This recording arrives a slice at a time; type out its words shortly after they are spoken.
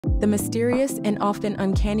The mysterious and often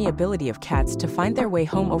uncanny ability of cats to find their way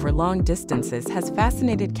home over long distances has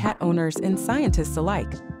fascinated cat owners and scientists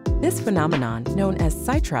alike. This phenomenon, known as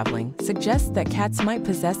Psi-Traveling, suggests that cats might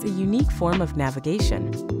possess a unique form of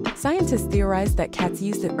navigation. Scientists theorize that cats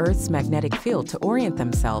use the Earth's magnetic field to orient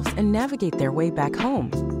themselves and navigate their way back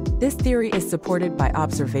home. This theory is supported by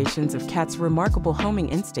observations of cats' remarkable homing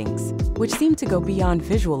instincts, which seem to go beyond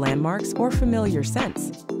visual landmarks or familiar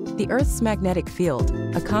scents. The Earth's magnetic field,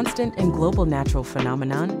 a constant and global natural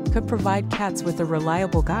phenomenon, could provide cats with a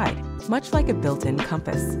reliable guide, much like a built-in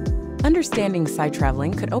compass. Understanding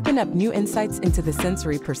Psi-Traveling could open up new insights into the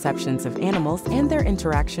sensory perceptions of animals and their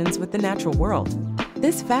interactions with the natural world.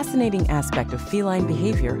 This fascinating aspect of feline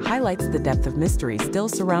behavior highlights the depth of mystery still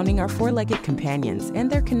surrounding our four-legged companions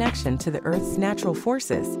and their connection to the Earth's natural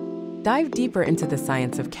forces. Dive deeper into the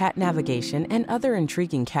science of cat navigation and other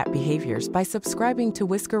intriguing cat behaviors by subscribing to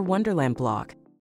Whisker Wonderland blog.